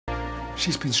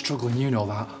She's been struggling, you know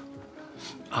that.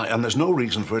 Aye, and there's no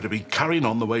reason for her to be carrying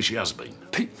on the way she has been.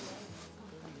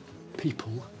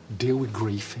 People deal with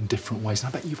grief in different ways,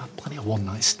 and I bet you've had plenty of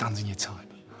one-night stands in your time.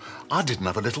 I didn't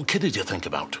have a little kiddie to think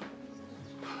about.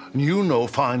 And you know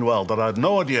fine well that I had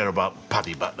no idea about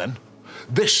Paddy back then.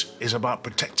 This is about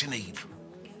protecting Eve.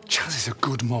 Chaz is a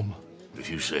good mum. If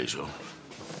you say so.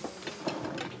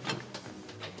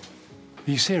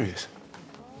 Are you serious?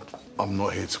 I'm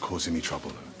not here to cause any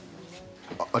trouble.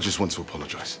 I just want to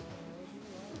apologise.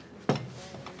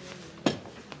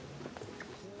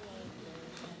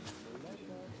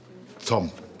 Tom,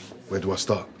 where do I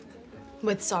start?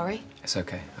 With sorry? It's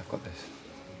okay, I've got this.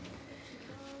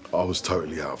 I was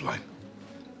totally out of line.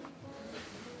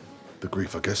 The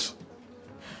grief, I guess.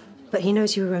 But he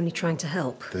knows you were only trying to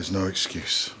help. There's no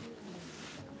excuse.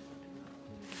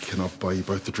 Can I buy you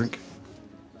both a drink?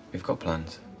 We've got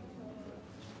plans.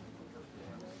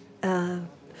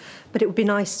 But it would be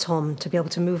nice, Tom, to be able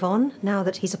to move on now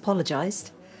that he's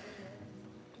apologised.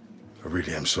 I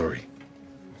really am sorry.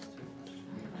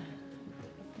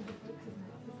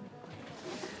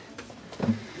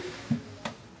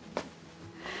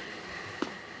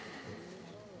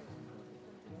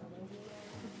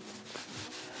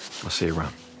 I'll see you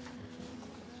around.